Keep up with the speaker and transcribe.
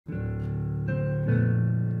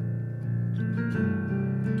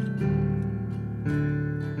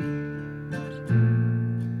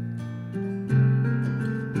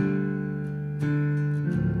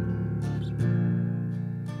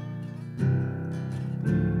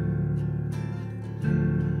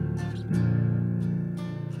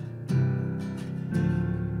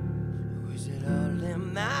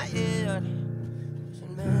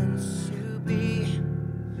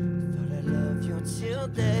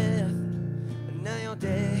death, and now you're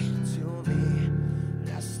dead to me. And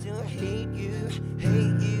I still hate you,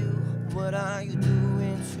 hate you. What are you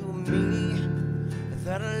doing to me? I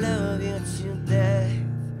thought I loved you till death,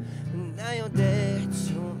 and now you're dead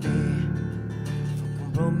to me.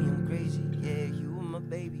 Fucking broke me, I'm crazy, yeah, you were my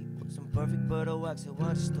baby. Wasn't perfect, but I waxed it,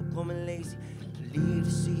 watch, still call me lazy. Believe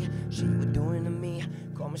to see shit you were doing to me.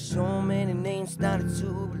 Call me so many names, started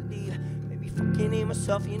to believe. Maybe fucking hate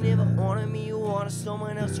myself, you never wanted me, you wanted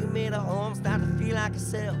someone else. You made a home, started to feel like a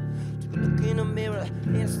cell. Took a look in the mirror,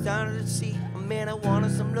 and I started to see a man I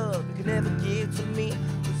wanted some love, you could never give to me.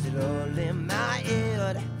 Was it all in my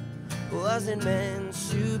head? Wasn't meant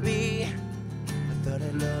to be. I thought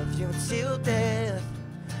I loved you till death,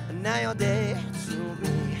 and now you're dead to me.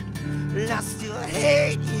 And I still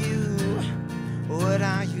hate you. What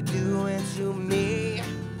are you doing to me?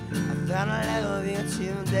 I thought I loved you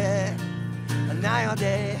till death, and now you're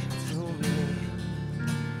dead to me.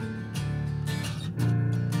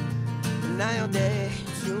 And now you're dead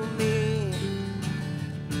to me.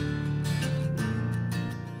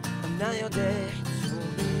 And now you're dead to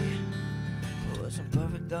me. Wasn't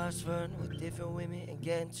perfect, I was flirting with different women and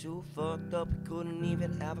getting too fucked up. We couldn't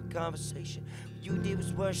even have a conversation. What you did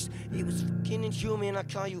was worse, it was fucking inhuman. I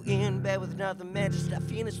call you in bed with another man, just stop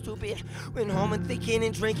feeling stupid. Went home and thinking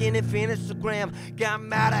and drinking and finished Instagram. Got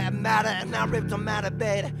madder and I ripped him out of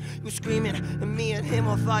bed. You were screaming and me and him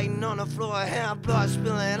were fighting on the floor. Hair blood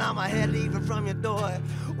spilling on my head leaving from your door.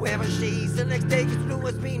 Wearing shades the next day cause blue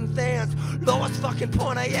was meeting fans. Lowest fucking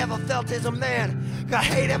point I ever felt as a man. Got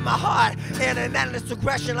hate in my heart and an endless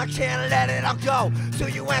aggression. I can't let it all go till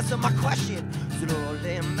you answer my question. It's all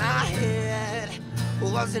in my head,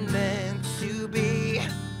 wasn't meant to be.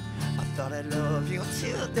 I thought I'd love you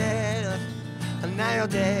till death, and now you're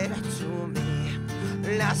dead to me.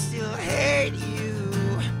 And I still hate you.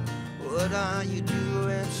 What are you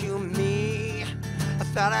doing to me? I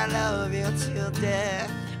thought I loved you till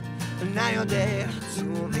death, and now you're dead to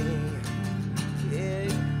me. Yeah.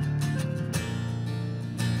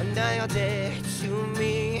 And now you're dead to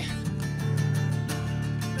me.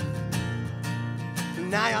 And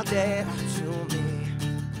now you're dead to me.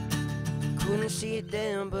 Couldn't see it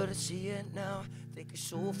then, but I see it now. Thinking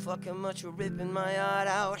so fucking much, you're ripping my heart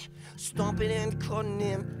out. Stomping and cutting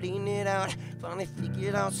and bleeding it out. Finally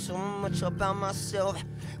figured out so much about myself.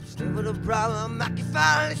 Was never the problem, I can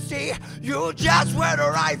finally see you just were the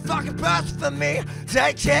right fucking person for me.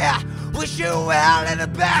 Take care, wish you well and the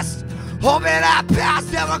best. Hoping I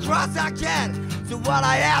pass never cross again. So what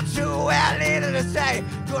I have to and needed to say,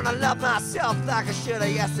 gonna love myself like I should've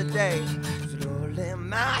yesterday. It's all in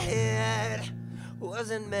my head,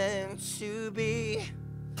 wasn't meant to be.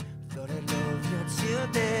 Thought I loved you till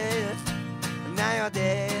death, and now you're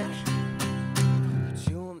dead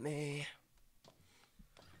to me.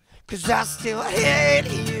 Cause I still hate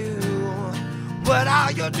you. What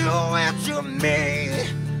are you doing to me?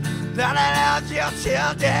 Thought I loved you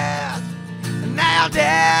till death, and now you're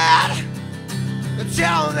dead.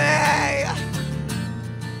 Tell me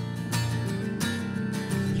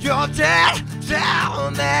you're dead.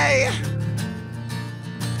 Tell me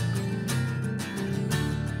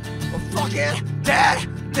I'm fucking dead,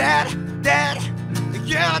 dead, dead.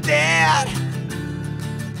 You're dead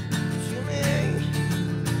to me.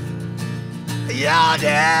 You're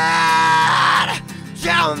dead.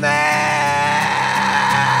 Tell me.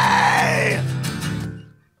 Hey.